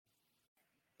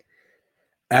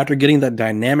After getting that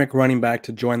dynamic running back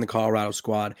to join the Colorado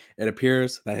squad, it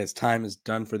appears that his time is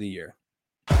done for the year.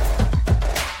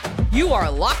 You are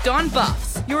Locked On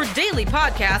Buffs, your daily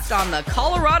podcast on the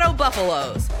Colorado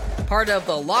Buffaloes. Part of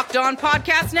the Locked On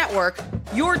Podcast Network,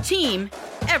 your team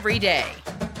every day.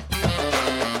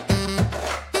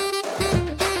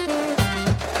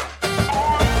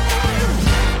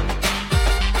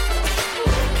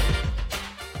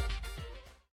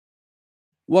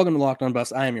 Welcome to Locked On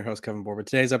Buffs. I am your host, Kevin Borber.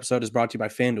 Today's episode is brought to you by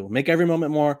FanDuel. Make every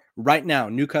moment more. Right now,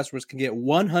 new customers can get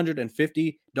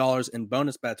 $150 in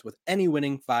bonus bets with any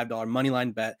winning $5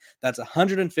 moneyline bet. That's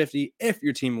 $150 if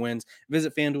your team wins.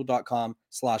 Visit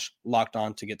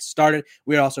FanDuel.com/LockedOn to get started.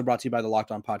 We are also brought to you by the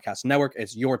Locked On Podcast Network.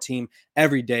 It's your team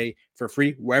every day for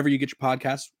free, wherever you get your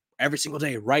podcasts, every single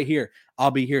day, right here.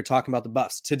 I'll be here talking about the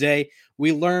Buffs. Today,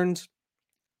 we learned,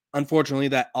 unfortunately,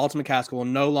 that Alton McCaskill will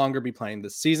no longer be playing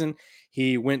this season.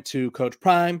 He went to Coach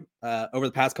Prime over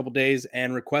the past couple days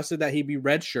and requested that he be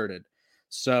redshirted.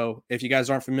 So if you guys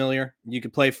aren't familiar, you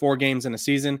could play 4 games in a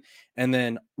season and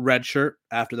then redshirt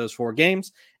after those 4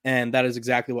 games. And that is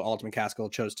exactly what Alton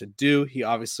McCaskill chose to do. He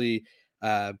obviously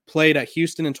played at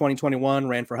Houston in 2021,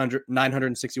 ran for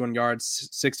 961 yards,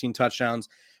 16 touchdowns,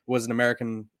 was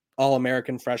an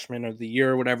All-American freshman of the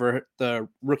year, whatever, the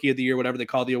rookie of the year, whatever they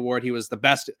call the award. He was the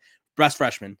best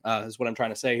freshman is what I'm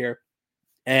trying to say here.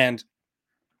 And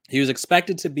he was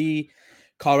expected to be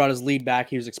Colorado's lead back.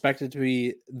 He was expected to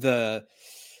be the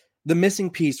missing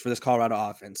piece for this Colorado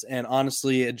offense. And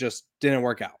honestly, it just didn't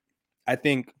work out. I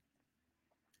think,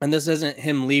 and this isn't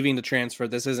him leaving to transfer.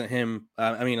 This isn't him,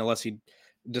 unless he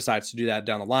decides to do that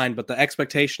down the line. But the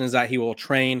expectation is that he will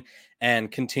train and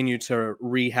continue to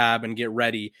rehab and get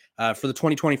ready for the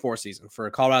 2024 season, for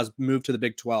Colorado's move to the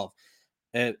Big 12.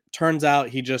 It turns out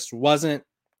he just wasn't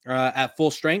at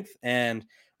full strength, and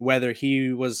whether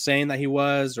he was saying that he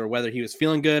was or whether he was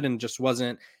feeling good and just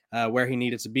wasn't where he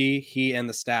needed to be, he and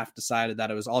the staff decided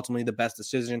that it was ultimately the best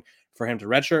decision for him to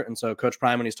redshirt. And so Coach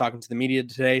Prime, when he's talking to the media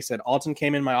today, said, Alton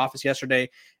came in my office yesterday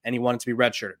and he wanted to be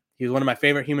redshirted. He's one of my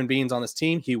favorite human beings on this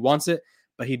team. He wants it,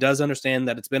 but he does understand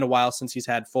that it's been a while since he's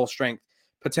had full strength,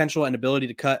 potential, and ability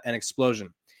to cut and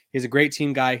explosion. He's a great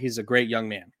team guy. He's a great young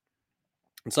man.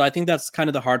 And so I think that's kind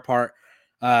of the hard part.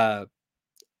 And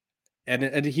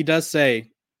he does say,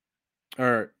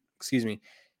 and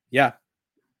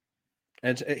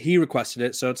he requested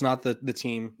it, so it's not the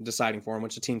team deciding for him,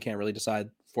 which the team can't really decide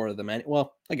for them.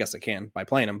 Well, I guess it can by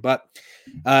playing him, but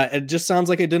it just sounds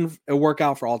like it didn't work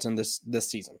out for Alton this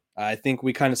season. I think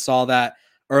we kind of saw that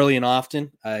early and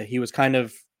often. He was kind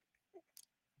of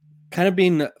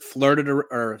being flirted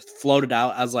or floated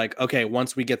out as like, okay,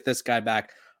 once we get this guy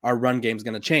back, our run game is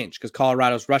going to change, because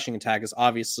Colorado's rushing attack is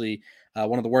obviously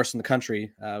one of the worst in the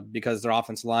country because their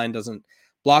offensive line doesn't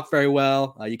block very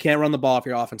well. You can't run the ball if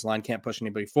your offensive line can't push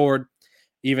anybody forward.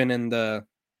 Even in the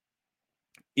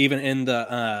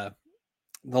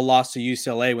loss to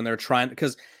UCLA, when they're trying,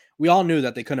 because we all knew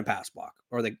that they couldn't pass block,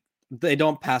 or they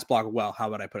don't pass block well.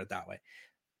 How would I put it that way?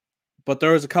 But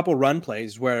there was a couple run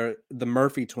plays where the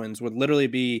Murphy twins would literally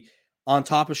be on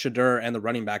top of Shadur and the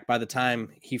running back by the time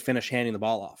he finished handing the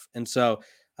ball off. And so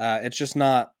it's just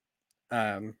not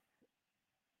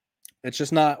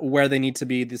where they need to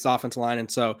be, this offensive line.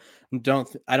 And so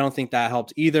I don't think that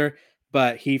helped either.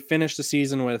 But he finished the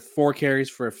season with 14 carries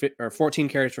for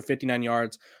 59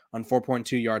 yards on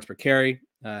 4.2 yards per carry.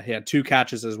 He had 2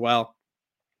 catches as well.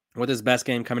 With his best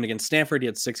game coming against Stanford, he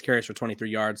had 6 carries for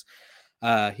 23 yards.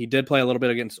 He did play a little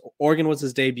bit against Oregon, was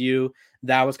his debut.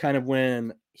 That was kind of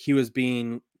when he was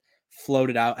being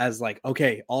floated out as like,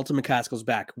 okay, Alton McCaskill's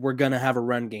back. We're going to have a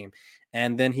run game.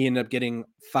 And then he ended up getting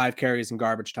 5 carries in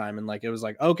garbage time. And it was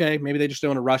like, okay, maybe they just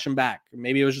didn't want to rush him back.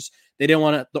 Maybe it was just, they didn't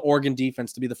want the Oregon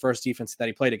defense to be the first defense that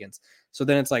he played against. So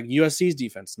then it's like USC's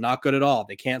defense, not good at all.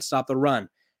 They can't stop the run.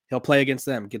 He'll play against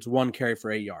them, gets 1 carry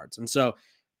for 8 yards. And so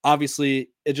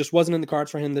obviously it just wasn't in the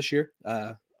cards for him this year.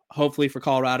 Hopefully for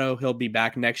Colorado, he'll be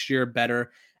back next year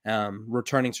better,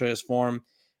 returning to his form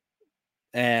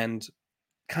and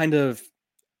kind of,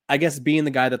 I guess, being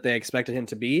the guy that they expected him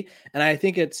to be. And I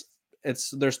think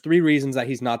there's 3 reasons that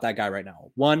he's not that guy right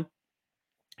now. 1,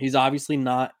 he's obviously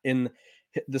not in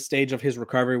the stage of his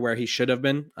recovery where he should have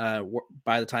been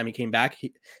by the time he came back.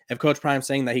 If Coach Prime's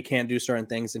saying that he can't do certain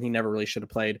things, then he never really should have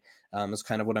played, is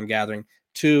kind of what I'm gathering.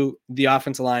 2, the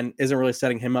offensive line isn't really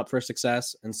setting him up for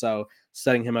success, and so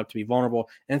setting him up to be vulnerable.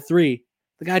 And 3,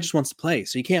 the guy just wants to play,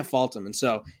 so you can't fault him. And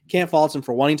so you can't fault him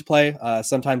for wanting to play.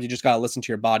 Sometimes you just got to listen to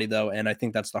your body, though, and I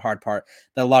think that's the hard part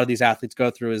that a lot of these athletes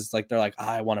go through is like they're like,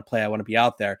 I want to play, I want to be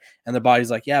out there, and their body's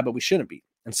like, yeah, but we shouldn't be.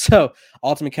 And so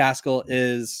Alton McCaskill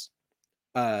is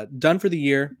done for the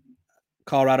year.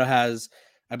 Colorado has,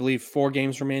 I believe, 4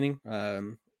 games remaining.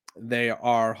 They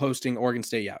are hosting Oregon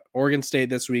State. Yeah, Oregon State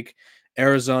this week,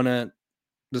 Arizona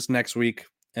this next week,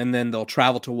 and then they'll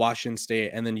travel to Washington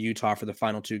State and then Utah for the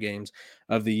final 2 games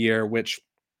of the year, which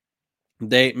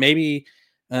they maybe,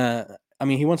 I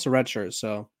mean, he wants a redshirt,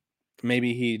 so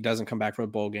maybe he doesn't come back for a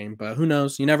bowl game, but who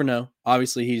knows? You never know.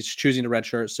 Obviously, he's choosing a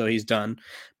redshirt, so he's done.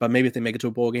 But maybe if they make it to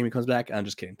a bowl game, he comes back. I'm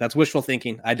just kidding. That's wishful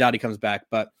thinking. I doubt he comes back,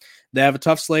 but they have a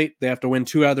tough slate. They have to win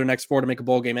 2 out of their next 4 to make a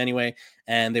bowl game anyway,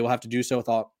 and they will have to do so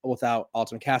without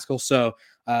Alton Caskell. So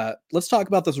let's talk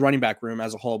about this running back room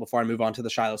as a whole before I move on to the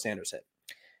Shiloh Sanders hit.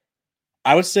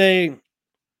 I would say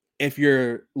if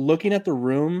you're looking at the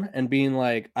room and being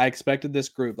like, I expected this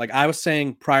group, like I was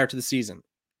saying prior to the season,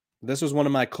 this was one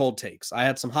of my cold takes. I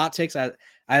had some hot takes. I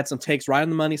had some takes right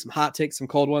on the money, some hot takes, some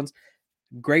cold ones.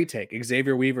 Great take.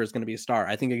 Xavier Weaver is going to be a star.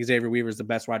 I think Xavier Weaver is the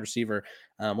best wide receiver,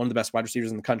 one of the best wide receivers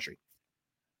in the country.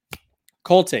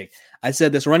 Cold take. I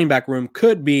said this running back room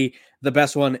could be the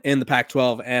best one in the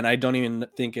Pac-12, and I don't even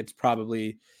think it's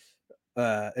probably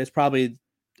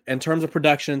in terms of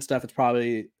production and stuff, it's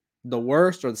probably the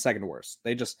worst or the second worst.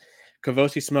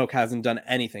 Kavosi Smoke hasn't done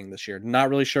anything this year.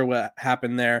 Not really sure what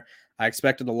happened there. I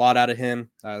expected a lot out of him.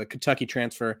 The Kentucky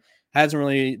transfer hasn't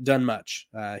really done much.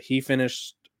 He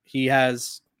has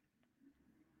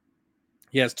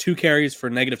 2 carries for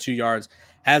 -2 yards.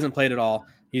 Hasn't played at all.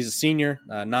 He's a senior.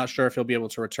 Not sure if he'll be able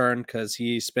to return because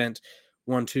he spent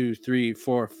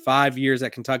 5 years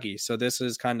at Kentucky. So this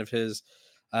is kind of his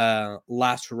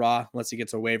last hurrah, unless he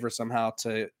gets a waiver somehow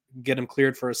to get him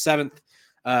cleared for a 7th.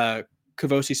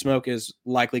 Kavosi Smoke is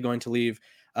likely going to leave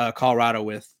Colorado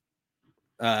with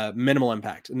minimal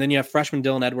impact. And then you have freshman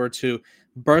Dylan Edwards, who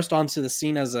burst onto the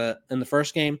scene in the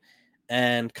first game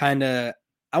and kind of,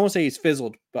 I won't say he's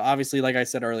fizzled, but obviously, like I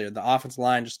said earlier, the offensive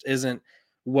line just isn't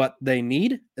what they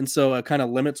need. And so it kind of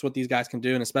limits what these guys can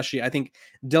do. And especially, I think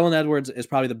Dylan Edwards is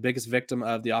probably the biggest victim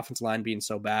of the offensive line being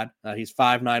so bad. He's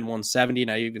 5'9", 170,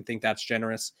 and I even think that's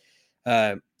generous.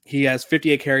 He has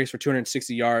 58 carries for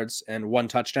 260 yards and 1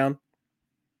 touchdown.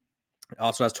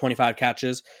 Also has 25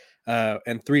 catches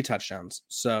and 3 touchdowns.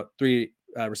 So 3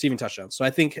 receiving touchdowns. So I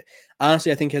think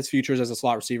his future is as a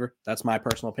slot receiver. That's my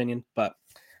personal opinion. But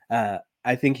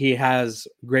I think he has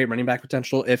great running back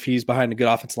potential if he's behind a good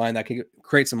offensive line that can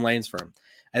create some lanes for him.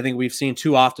 I think we've seen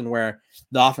too often where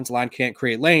the offensive line can't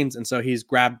create lanes, and so he's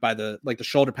grabbed by the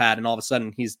shoulder pad, and all of a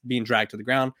sudden he's being dragged to the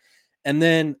ground. And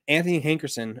then Anthony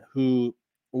Hankerson, who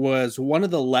was one of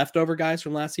the leftover guys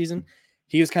from last season,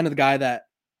 he was kind of the guy that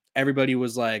everybody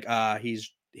was like,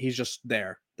 he's just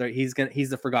there. He's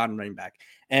the forgotten running back.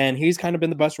 And he's kind of been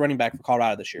the best running back for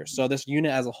Colorado this year. So this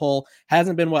unit as a whole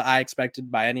hasn't been what I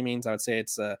expected by any means. I would say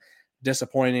it's a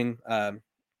disappointing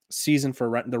season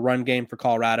for the run game for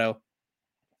Colorado.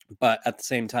 But at the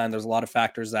same time, there's a lot of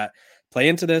factors that play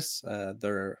into this.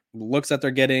 Their looks that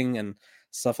they're getting and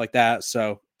stuff like that.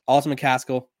 So Alton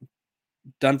Caskell,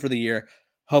 done for the year.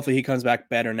 Hopefully he comes back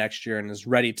better next year and is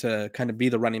ready to kind of be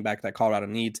the running back that Colorado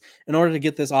needs in order to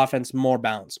get this offense more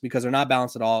balanced, because they're not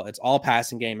balanced at all. It's all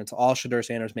passing game. It's all Shedeur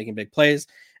Sanders making big plays.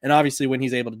 And obviously when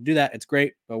he's able to do that, it's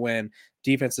great. But when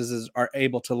defenses are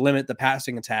able to limit the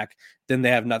passing attack, then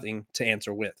they have nothing to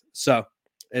answer with. So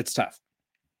it's tough.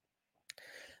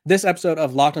 This episode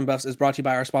of Locked on Buffs is brought to you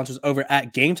by our sponsors over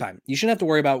at Game Time. You shouldn't have to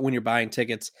worry about when you're buying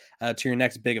tickets to your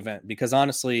next big event, because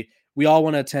honestly, we all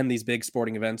want to attend these big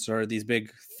sporting events or these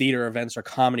big theater events or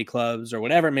comedy clubs or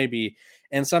whatever it may be.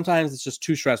 And sometimes it's just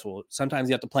too stressful. Sometimes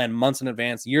you have to plan months in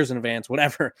advance, years in advance,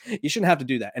 whatever. You shouldn't have to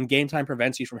do that. And Game Time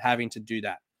prevents you from having to do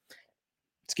that.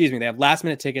 Excuse me. They have last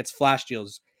minute tickets, flash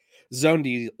deals, zone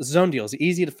deals,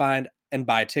 easy to find and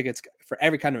buy tickets for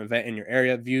every kind of event in your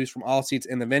area, views from all seats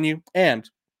in the venue, and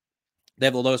they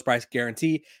have the lowest price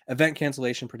guarantee, event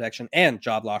cancellation protection, and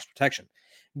job loss protection.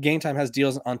 Game Time has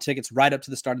deals on tickets right up to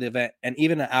the start of the event and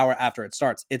even an hour after it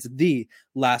starts. It's the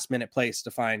last minute place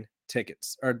to find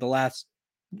tickets,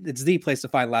 it's the place to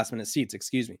find last minute seats,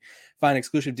 Find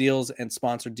exclusive deals and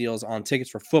sponsored deals on tickets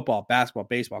for football, basketball,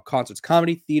 baseball, concerts,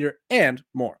 comedy, theater, and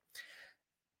more.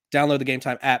 Download the Game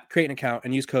Time app, create an account,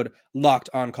 and use code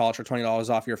LOCKEDONCollege for $20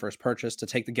 off your first purchase to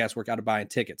take the guesswork out of buying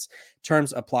tickets.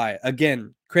 Terms apply.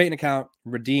 Again, create an account,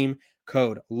 redeem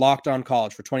code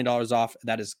LOCKEDONCollege for $20 off.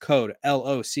 That is code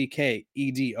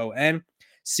LOCKEDON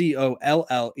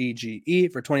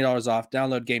COLLEGE for $20 off.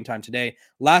 Download Game Time today.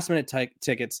 Last minute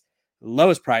tickets,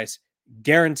 lowest price,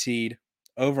 guaranteed,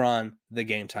 over on the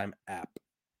Game Time app.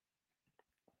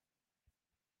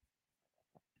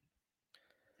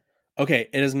 Okay,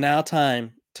 it is now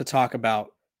time to talk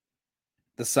about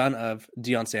the son of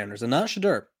Deion Sanders, and not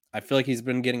Shedeur. I feel like he's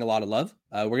been getting a lot of love.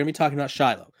 We're going to be talking about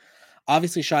Shiloh.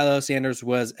 obviously Shiloh Sanders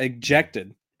was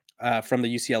ejected from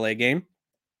the UCLA game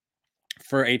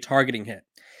for a targeting hit.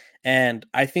 And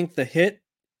I think the hit,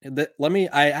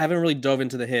 I haven't really dove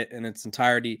into the hit in its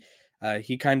entirety.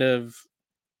 He kind of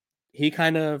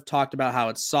talked about how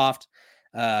it's soft.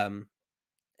 And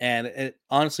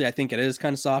honestly, I think it is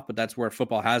kind of soft, but that's where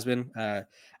football has been.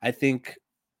 I think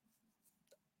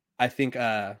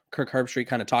Kirk Herbstreit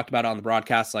kind of talked about it on the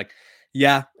broadcast. Like,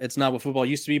 yeah, it's not what football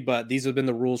used to be, but these have been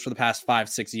the rules for the past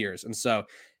 5-6 years. And so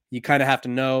you kind of have to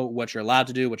know what you're allowed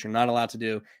to do, what you're not allowed to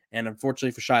do. And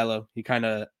unfortunately for Shiloh, he kind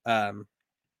of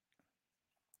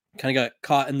got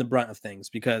caught in the brunt of things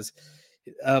because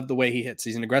of the way he hits.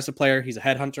 He's an aggressive player. He's a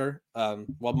headhunter.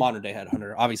 Modern day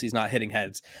headhunter. Obviously, he's not hitting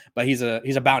heads, but he's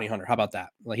a bounty hunter. How about that?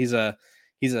 Like he's an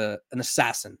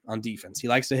assassin on defense. He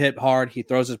likes to hit hard. He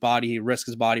throws his body. He risks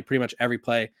his body pretty much every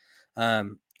play.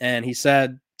 And he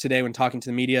said today when talking to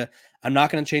the media, "I'm not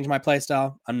going to change my play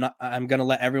style. I'm going to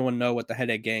let everyone know what the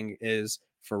Headache Gang is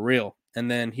for real." And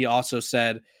then he also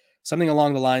said something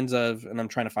along the lines of, and I'm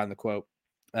trying to find the quote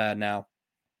now.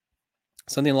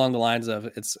 Something along the lines of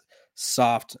it's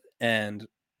soft, and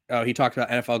he talked about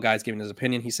NFL guys giving his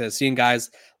opinion. He says, seeing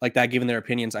guys like that giving their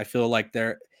opinions, I feel like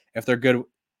if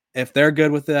they're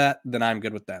good with that, then I'm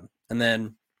good with them. And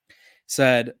then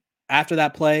said, after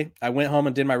that play, I went home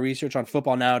and did my research on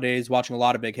football nowadays, watching a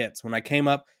lot of big hits. What I came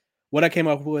up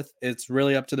with, it's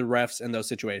really up to the refs in those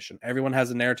situations. Everyone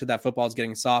has a narrative that football is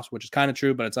getting soft, which is kind of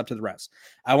true, but it's up to the refs.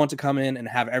 I want to come in and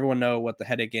have everyone know what the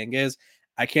Headache Gang is.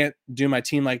 I can't do my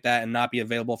team like that and not be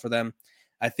available for them.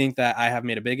 I think that I have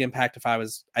made a big impact I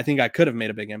think I could have made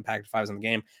a big impact if I was in the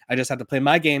game. I just have to play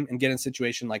my game and get in a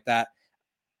situation like that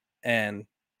and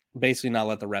basically not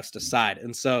let the refs decide.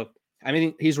 And so, I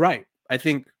mean, he's right. I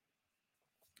think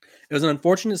it was an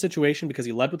unfortunate situation because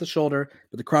he led with the shoulder,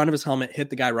 but the crown of his helmet hit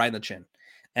the guy right in the chin.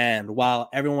 And while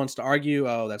everyone wants to argue,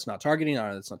 oh, that's not targeting,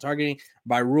 or that's not targeting,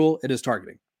 by rule, it is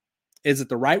targeting. Is it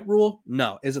the right rule?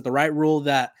 No. Is it the right rule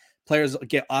that players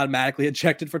get automatically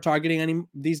ejected for targeting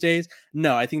these days?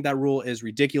 No, I think that rule is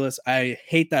ridiculous. I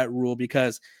hate that rule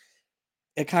because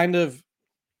I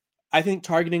think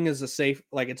targeting is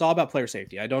it's all about player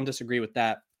safety. I don't disagree with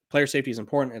that. Player safety is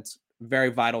important. It's very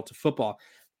vital to football.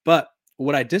 But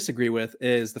what I disagree with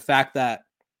is the fact that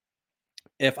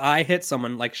if I hit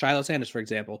someone like Shiloh Sanders, for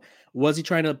example, was he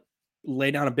trying to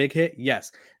lay down a big hit?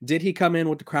 Yes. Did he come in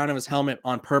with the crown of his helmet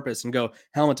on purpose and go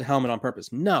helmet to helmet on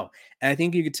purpose? No. And I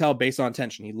think you could tell based on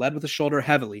tension. He led with the shoulder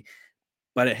heavily,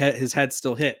 but his head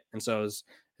still hit. And so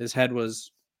his head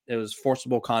was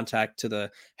forcible contact to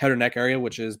the head or neck area,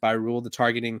 which is by rule the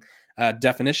targeting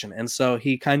definition. And so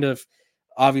he kind of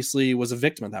obviously was a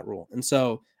victim of that rule. And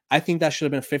so I think that should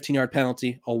have been a 15-yard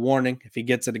penalty, a warning. If he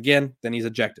gets it again, then he's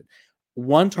ejected.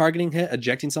 One targeting hit,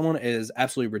 ejecting someone is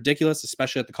absolutely ridiculous,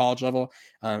 especially at the college level.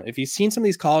 If you've seen some of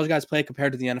these college guys play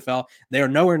compared to the NFL, they are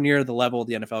nowhere near the level of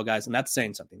the NFL guys, and that's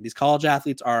saying something. These college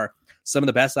athletes are some of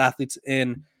the best athletes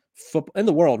in football in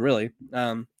the world, really,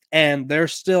 and they're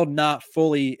still not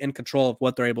fully in control of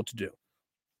what they're able to do.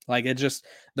 Like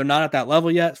they're not at that level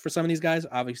yet for some of these guys.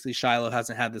 Obviously, Shiloh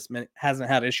hasn't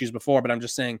had issues before, but I'm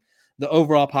just saying the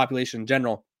overall population in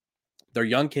general, they're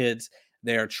young kids.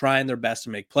 They are trying their best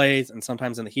to make plays, and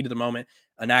sometimes in the heat of the moment,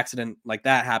 an accident like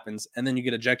that happens, and then you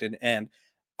get ejected. And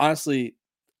honestly,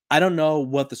 I don't know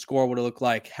what the score would have looked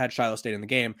like had Shiloh stayed in the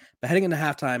game. But heading into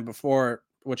halftime,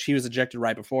 which he was ejected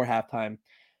right before halftime,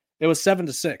 it was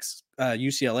 7-6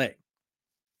 UCLA.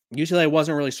 UCLA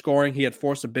wasn't really scoring. He had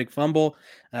forced a big fumble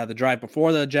the drive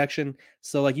before the ejection.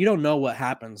 So, you don't know what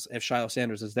happens if Shiloh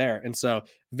Sanders is there. And so,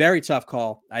 very tough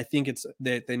call. I think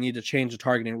they need to change the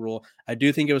targeting rule. I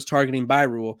do think it was targeting by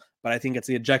rule, but I think it's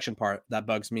the ejection part that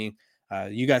bugs me.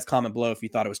 You guys comment below if you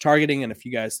thought it was targeting and if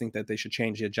you guys think that they should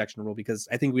change the ejection rule, because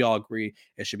I think we all agree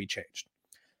it should be changed.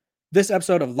 This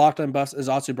episode of Locked On Buffs is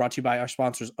also brought to you by our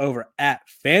sponsors over at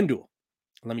FanDuel.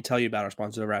 Let me tell you about our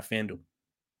sponsors over at FanDuel.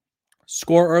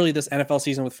 Score early this NFL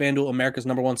season with FanDuel, America's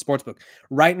 #1 sportsbook.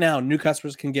 Right now, new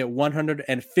customers can get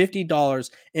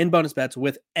 $150 in bonus bets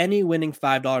with any winning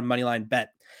 $5 moneyline bet.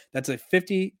 That's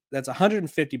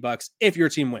 $150 if your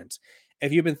team wins.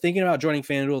 If you've been thinking about joining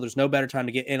FanDuel, there's no better time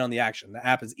to get in on the action. The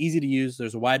app is easy to use.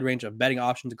 There's a wide range of betting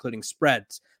options, including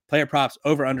spreads, player props,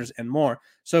 over-unders, and more.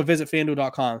 So visit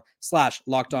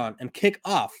FanDuel.com/lockedon and kick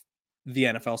off the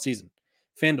NFL season.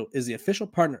 FanDuel is the official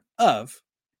partner of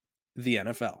the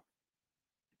NFL.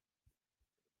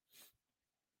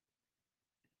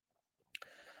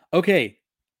 Okay,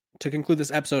 to conclude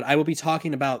this episode, I will be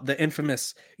talking about the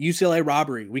infamous UCLA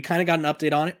robbery. We kind of got an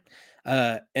update on it,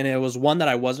 and it was one that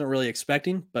I wasn't really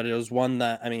expecting, but it was one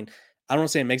that, I don't want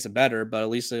to say it makes it better, but at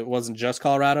least it wasn't just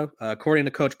Colorado. According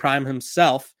to Coach Prime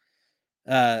himself,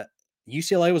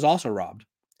 UCLA was also robbed,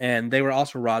 and they were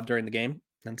also robbed during the game.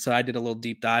 And so I did a little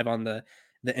deep dive on the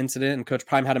incident, and Coach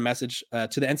Prime had a message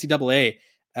to the NCAA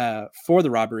for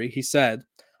the robbery. He said,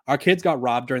 "Our kids got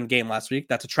robbed during the game last week.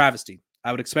 That's a travesty.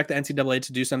 I would expect the NCAA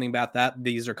to do something about that.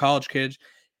 These are college kids.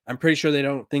 I'm pretty sure they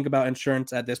don't think about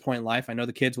insurance at this point in life. I know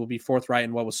the kids will be forthright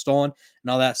in what was stolen, and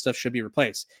all that stuff should be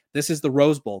replaced. This is the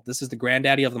Rose Bowl. This is the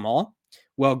granddaddy of them all.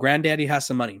 Well, granddaddy has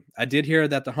some money. I did hear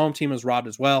that the home team was robbed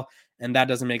as well, and that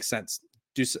doesn't make sense.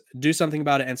 Do something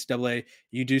about it, NCAA.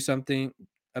 You do something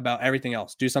about everything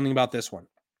else. Do something about this one."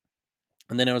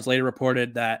 And then it was later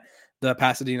reported that the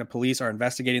Pasadena police are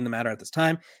investigating the matter at this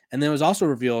time. And then it was also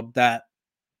revealed that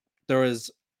there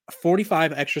was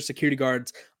 45 extra security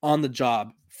guards on the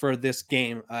job for this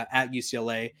game at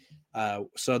UCLA.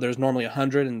 So there's normally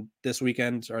 100, and this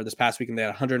weekend or this past weekend they had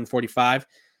 145.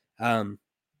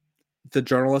 The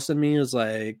journalist in me was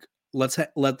like, let's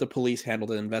let the police handle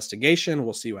the investigation.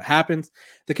 We'll see what happens.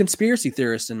 The conspiracy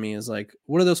theorist in me is like,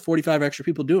 what are those 45 extra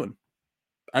people doing?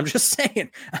 I'm just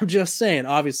saying.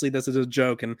 Obviously, this is a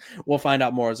joke, and we'll find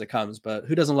out more as it comes. But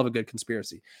who doesn't love a good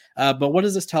conspiracy? But what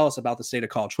does this tell us about the state of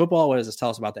college football? What does this tell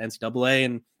us about the NCAA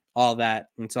and all that?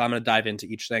 And so I'm going to dive into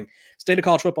each thing. State of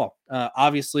college football.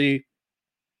 Obviously,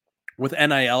 with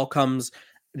NIL comes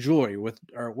jewelry.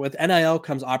 With NIL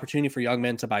comes opportunity for young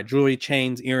men to buy jewelry,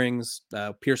 chains, earrings,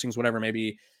 piercings, whatever,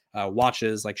 maybe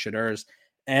watches like Shadur's.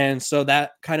 And so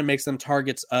that kind of makes them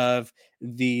targets of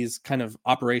these kind of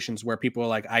operations where people are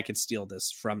like, I could steal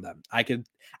this from them. I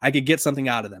could get something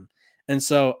out of them. And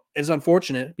so it's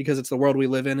unfortunate because it's the world we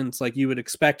live in. And it's like, you would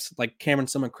expect, like Cameron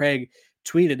Summer Craig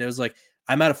tweeted, it was like,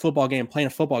 I'm at a football game, playing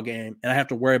a football game, and I have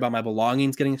to worry about my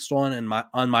belongings getting stolen and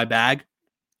on my bag.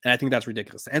 And I think that's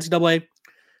ridiculous. The NCAA,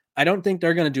 I don't think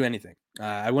they're going to do anything.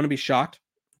 I wouldn't be shocked,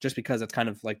 just because it's kind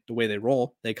of like the way they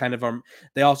roll. They kind of are.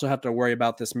 They also have to worry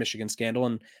about this Michigan scandal.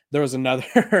 And there was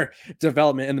another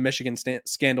development in the Michigan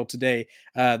scandal today.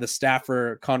 The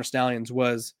staffer, Connor Stallions,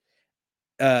 was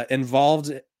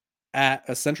involved at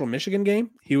a Central Michigan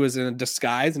game. He was in a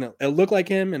disguise, and it looked like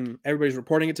him, and everybody's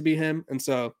reporting it to be him. And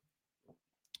so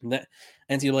the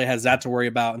NCAA has that to worry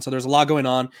about. And so there's a lot going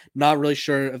on. Not really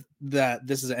sure if that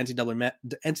this is an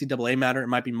NCAA matter. It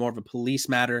might be more of a police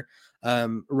matter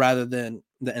rather than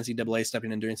the NCAA stepping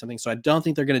in and doing something. So I don't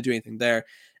think they're going to do anything there.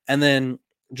 And then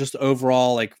just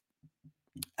overall, like,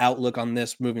 outlook on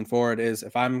this moving forward is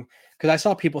because I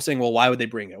saw people saying, well, why would they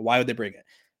bring it? Why would they bring it?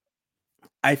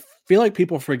 I feel like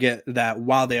people forget that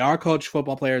while they are college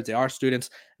football players, they are students,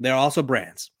 they're also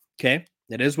brands. Okay.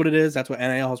 It is what it is. That's what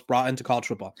NIL has brought into college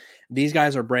football. These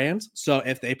guys are brands. So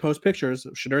if they post pictures,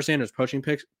 Shedeur Sanders posting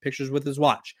pictures with his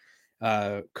watch,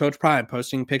 Coach Prime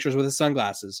posting pictures with his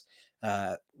sunglasses,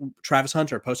 Travis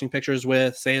Hunter posting pictures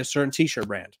with, say, a certain t-shirt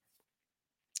brand.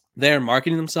 They're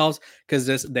marketing themselves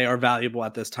because they are valuable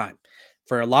at this time.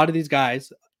 For a lot of these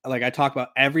guys, like I talk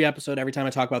about every episode, every time I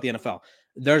talk about the NFL,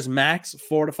 there's max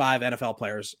 4 to 5 NFL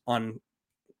players on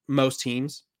most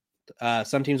teams.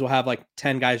 Some teams will have like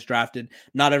 10 guys drafted.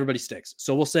 Not everybody sticks.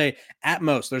 So we'll say at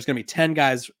most there's going to be 10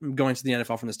 guys going to the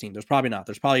NFL from this team. There's probably not.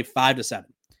 There's probably 5 to 7.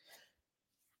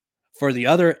 For the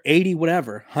other 80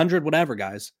 whatever, 100 whatever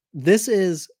guys, this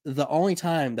is the only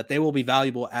time that they will be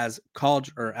valuable as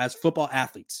college or as football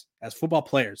athletes, as football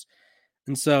players.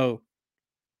 And so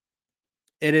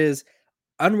it is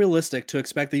unrealistic to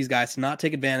expect these guys to not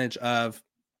take advantage of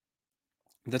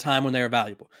the time when they are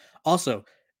valuable. Also,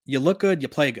 you look good, you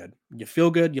play good. You feel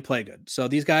good, you play good. So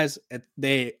these guys,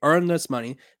 they earn this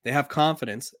money. They have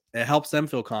confidence. It helps them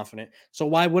feel confident. So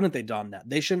why wouldn't they dom that?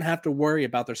 They shouldn't have to worry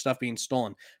about their stuff being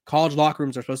stolen. College locker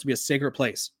rooms are supposed to be a sacred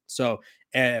place. So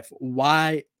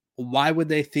why would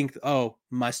they think, oh,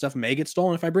 my stuff may get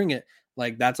stolen if I bring it?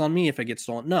 Like, that's on me if it gets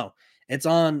stolen. No, it's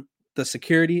on the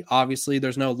security. Obviously,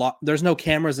 there's no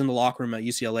cameras in the locker room at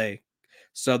UCLA.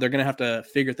 So they're going to have to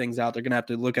figure things out. They're going to have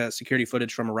to look at security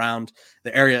footage from around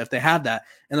the area if they have that.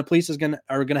 And the police are going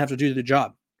to have to do the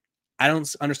job. I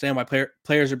don't understand why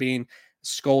players are being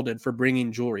scolded for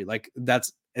bringing jewelry. Like,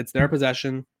 it's their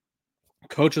possession.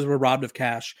 Coaches were robbed of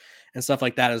cash and stuff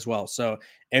like that as well. So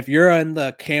if you're in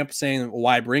the camp saying,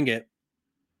 why bring it?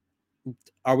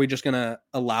 Are we just going to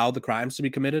allow the crimes to be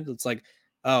committed? It's like,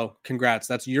 oh, congrats.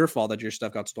 That's your fault that your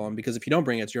stuff got stolen, because if you don't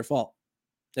bring it, it's your fault.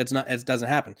 It doesn't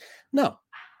happen. No,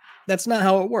 that's not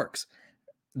how it works.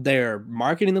 They're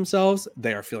marketing themselves.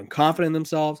 They are feeling confident in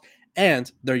themselves, and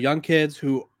they're young kids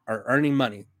who are earning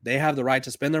money. They have the right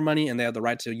to spend their money, and they have the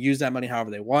right to use that money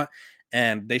however they want.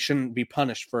 And they shouldn't be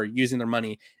punished for using their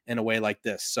money in a way like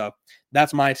this. So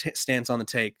that's my stance on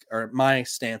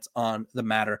the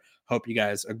matter. Hope you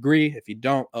guys agree. If you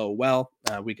don't, oh well.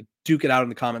 We could duke it out in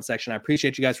the comment section. I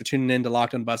appreciate you guys for tuning in to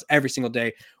Locked On Buffs every single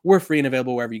day. We're free and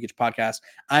available wherever you get your podcast.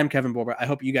 I'm Kevin Borber. I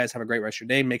hope you guys have a great rest of your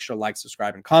day. Make sure to like,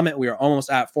 subscribe, and comment. We are almost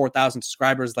at 4,000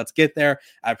 subscribers. Let's get there.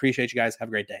 I appreciate you guys. Have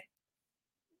a great day.